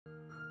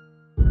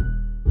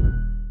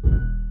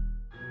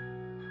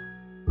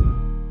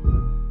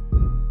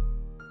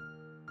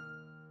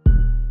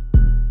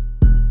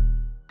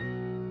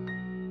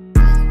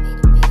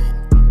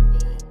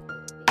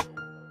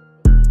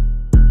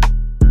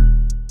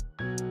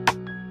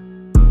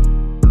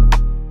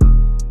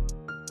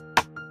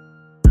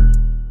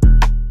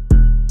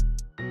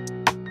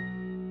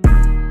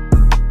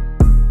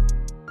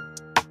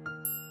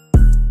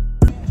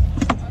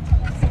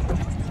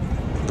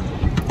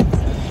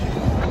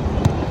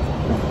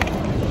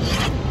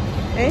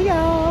Hey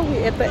y'all, we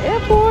at the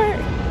airport.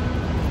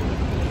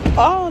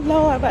 Oh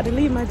Lord, I'm about to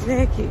leave my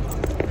jacket.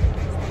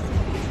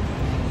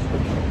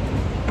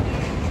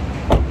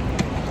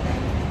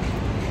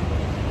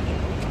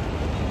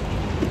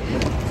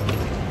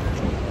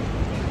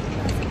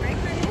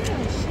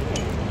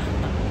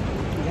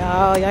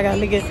 Y'all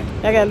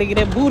gotta look at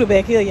that booty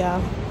back here,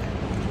 y'all.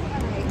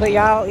 But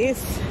y'all,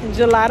 it's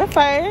July the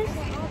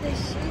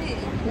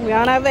 1st. We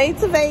on our way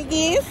to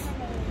Vegas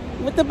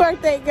with the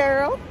birthday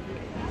girl.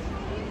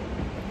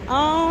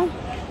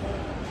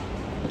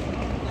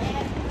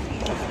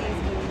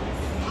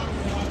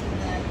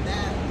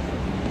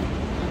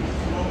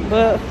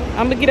 But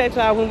I'm gonna get at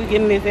y'all when we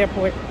get in this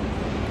airport.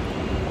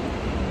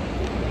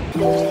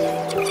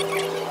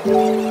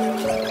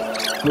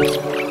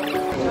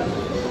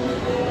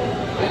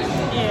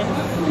 Yeah,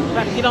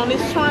 about to get on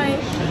this train.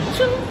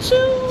 Choo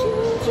choo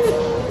choo.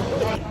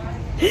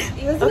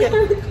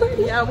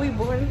 Okay, yeah, we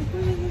boarded.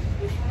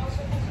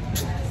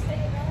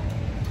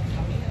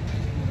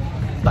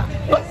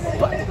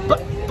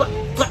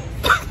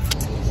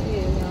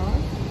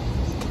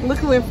 Look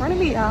who in front of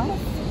me, y'all.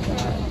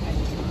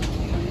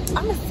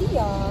 I'ma see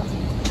y'all.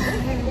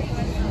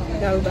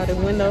 Y'all by the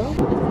window.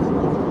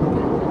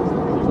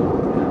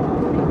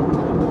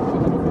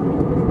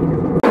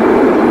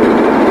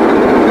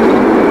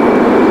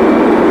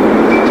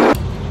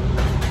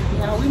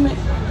 Y'all, we made.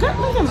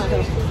 Look at my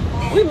house.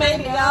 We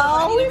made it,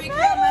 y'all. We made it.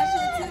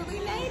 We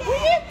made it. We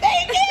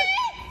made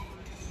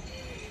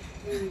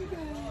it.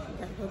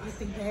 Gotta go get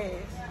some gas.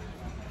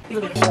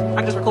 Look at this. I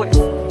just recorded.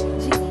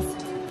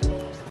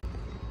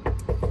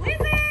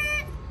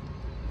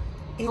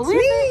 It's me.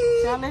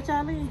 Y'all let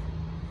y'all in.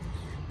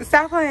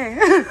 Stop playing.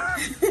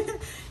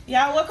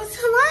 Y'all welcome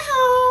to my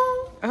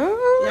home.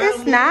 Oh,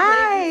 it's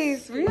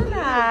nice. Real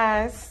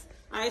nice.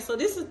 Alright, so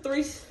this is a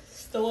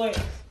 3-story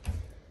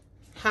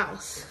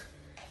house.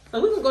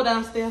 So we can go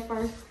downstairs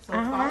first. So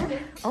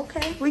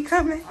Okay, we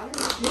coming.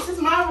 This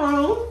is my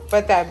room.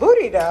 But that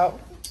booty though.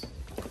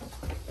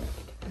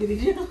 Did it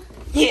jiggle?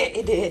 Yeah,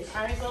 it did.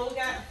 Alright, so we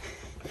got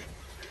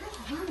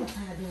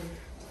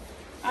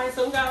Alright,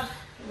 so we got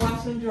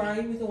wash and dry.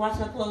 We can wash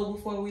our clothes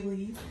before we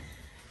leave.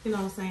 You know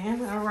what I'm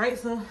saying? Alright,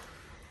 so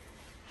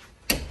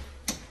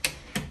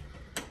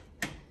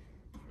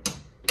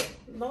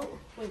no,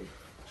 wait.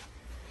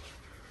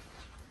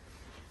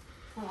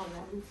 Hold on,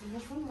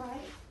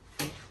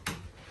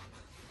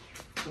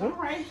 y'all.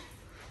 Alright.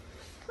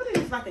 What is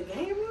this, like a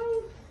game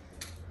room?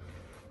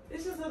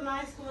 This is a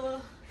nice little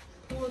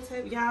pool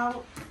table,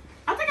 y'all.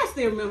 I think I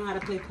still remember how to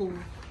play pool.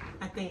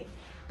 I think.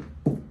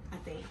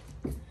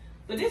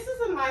 But this is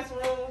a nice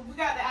room. We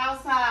got the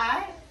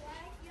outside.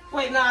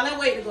 Wait, nah, let's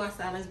wait to go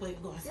outside. Let's wait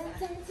to go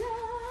outside.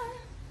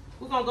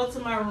 We're gonna go to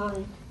my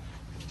room.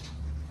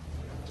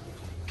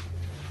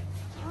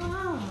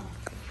 Oh,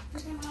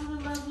 look at my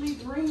little lovely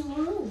green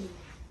room.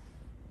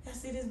 Y'all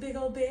see this big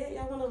old bed?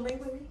 Y'all wanna lay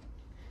with me?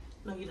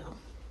 No, you don't.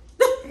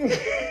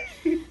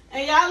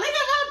 And y'all look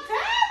at my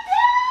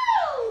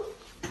bathroom.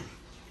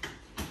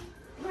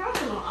 I'm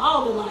putting on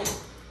all the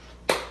lights.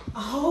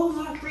 Oh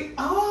my freak!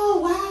 Oh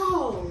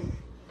wow,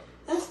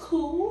 that's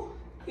cool.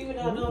 Even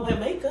though I don't have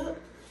makeup.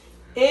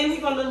 And he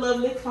got a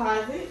lovely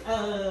closet.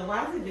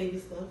 Why is it baby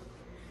stuff?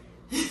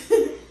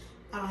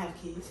 I don't have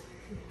kids.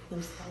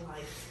 Them stuff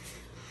like.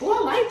 Oh, I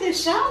like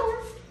this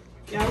shower.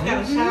 Y'all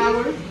got a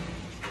shower.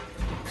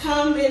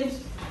 Come and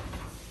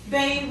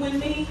bathe with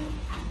me.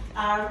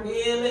 I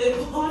really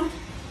want.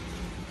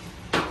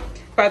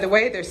 By the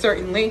way, there's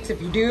certain links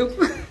if you do.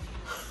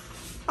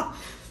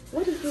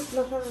 What is this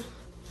behind?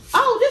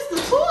 Oh, this the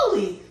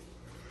toilet.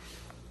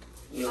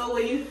 You know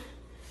where you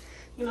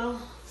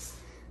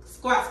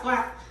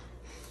squat.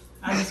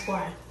 I just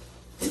squat.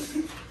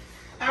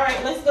 All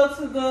right, let's go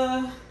to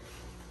the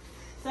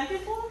second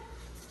floor.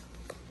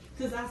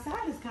 Cause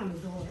outside is kind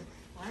of dark,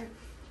 right?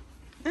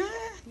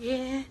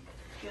 Yeah.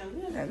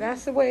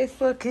 That's the way it's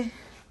looking.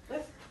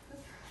 Let's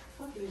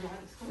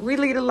We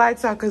leave the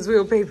lights out because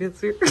we'll pay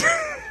bills here.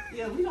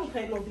 yeah, we don't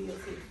pay no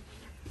bills here.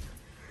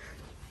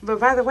 But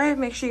by the way,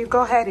 make sure you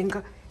go ahead and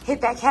hit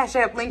that Cash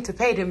App link to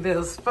pay them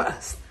bills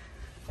first.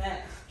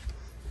 Facts.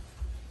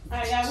 All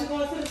right, y'all, we're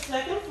going to the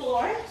second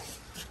floor.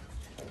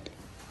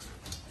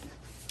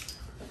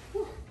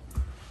 Whew. All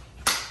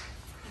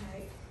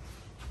right.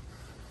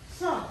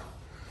 So,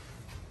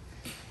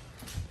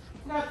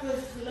 we got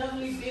this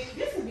lovely big,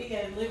 this is a big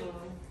ass living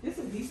room. This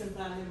is a decent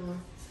sized living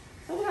room.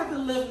 So we got the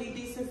lovely,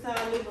 decent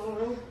sized living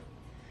room.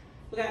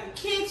 We got the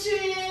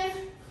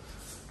kitchen.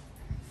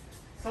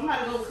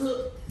 Somebody gonna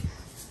cook.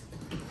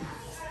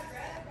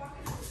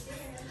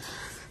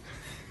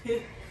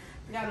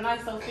 We got a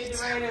nice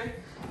refrigerator.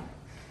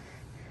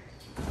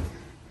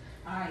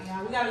 Alright,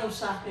 y'all, we gotta go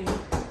shopping.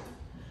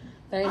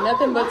 There ain't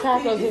nothing but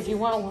tacos if you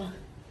want one.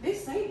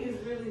 This sink is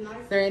really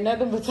nice. There ain't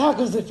nothing but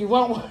tacos if you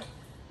want one.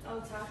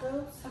 Oh,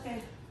 tacos?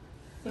 Okay.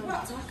 You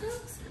got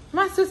tacos?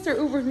 My sister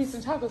Ubered me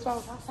some tacos while I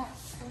was outside.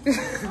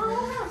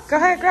 Go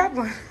ahead, grab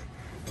one.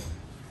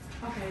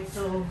 Okay,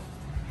 so,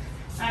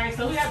 alright,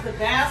 so we have the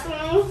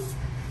bathroom.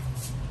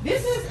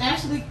 This is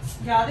actually,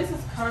 y'all, this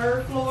is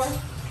curved floor.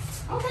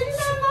 Okay, you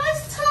got a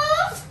nice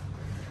tub.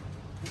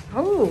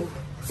 Oh.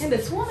 And the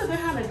toilet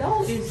behind the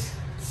door is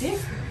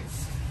different.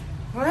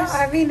 Well,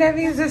 I mean, that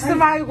means if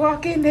somebody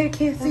walk in, they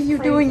can't see you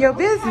doing your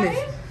business.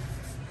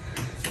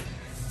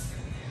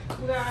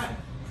 We got,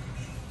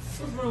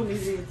 what room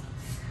is it?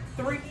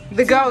 3?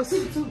 The ghost.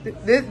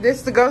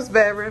 This the ghost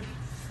bedroom.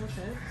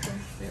 Okay, so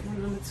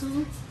bedroom number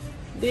 2.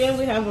 Then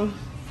we have a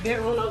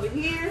bedroom over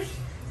here.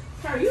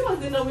 Carl, you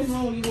must didn't know which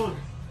room you want.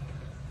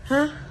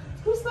 Huh?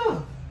 Who's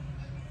stuff?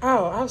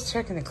 Oh, I was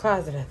checking the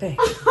closet, I think.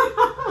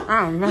 I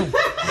don't remember.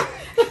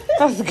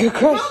 That was a good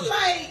question. I'm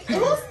like,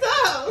 who's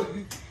stuff?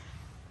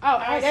 Oh,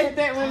 that's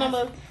bedroom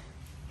number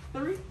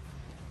 3.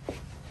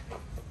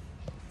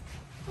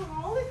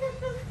 Oh, look at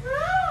this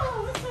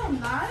room. It's so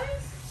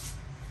nice.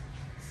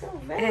 So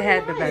very It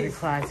had the nice. better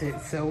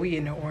closet, so we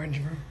in the orange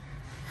room.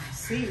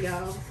 See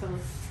y'all. So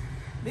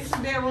this is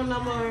bedroom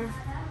number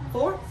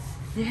 4.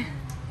 Yeah.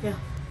 Yeah.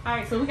 All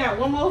right. So we got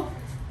one more.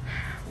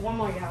 One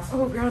more, y'all.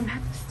 Oh, girl,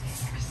 not the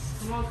stairs.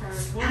 Come on,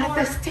 Curtis. One Not more.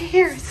 the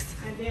stairs.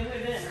 And then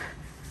we're done.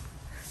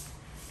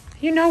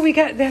 You know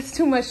that's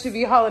too much to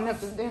be hauling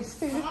up the damn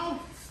stairs. Come on.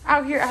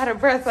 Out here out of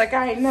breath like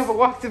I ain't never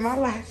walked in my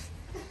life.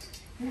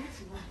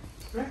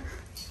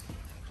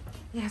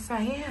 Yes,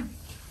 I am.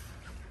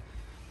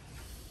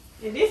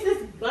 And this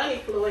is bunny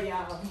floor,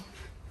 y'all.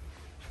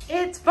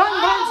 It's Bun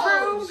Bun's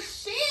room.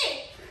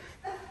 Shit!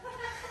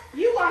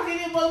 You walk in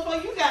here,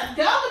 motherfucker, you got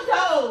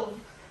double doors.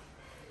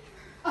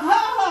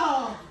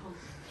 Oh!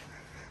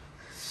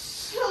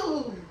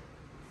 Shoot!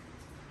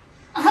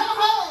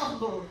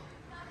 Oh!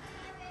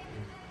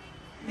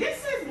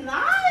 This is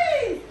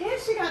nice!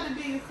 And she got the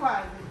biggest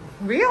closet.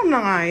 Real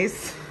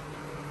nice.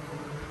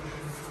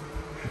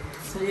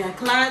 So you got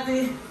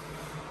closet,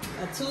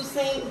 2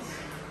 sinks.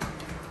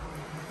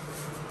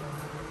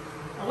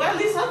 Well, at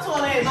least her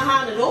toilet ain't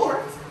behind the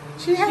door.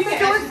 She has to do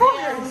it actually for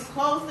damn us.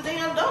 close the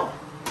damn door.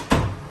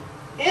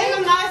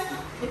 And a nice,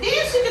 and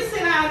then she can sit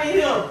down in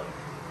here.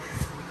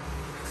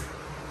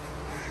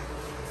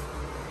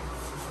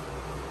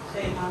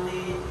 Shake my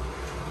leg.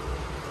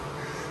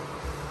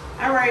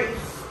 All right.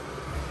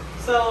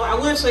 So I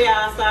will show y'all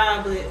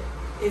outside, but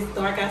it's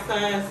dark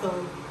outside,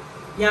 so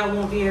y'all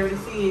won't be able to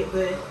see it.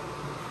 But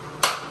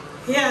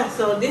yeah,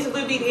 so this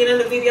will be the end of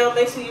the video.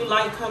 Make sure you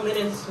like, comment,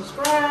 and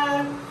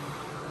subscribe.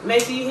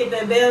 Make sure you hit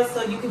that bell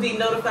so you can be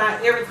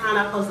notified every time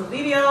I post a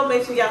video.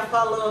 Make sure y'all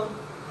follow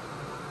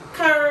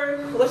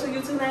Curve. What's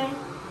your YouTube name?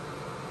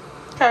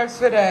 Curves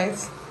for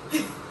days.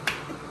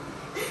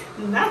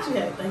 Not you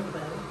have to think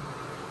about it.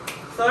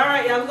 So, all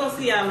right, y'all. We're going to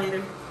see y'all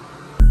later.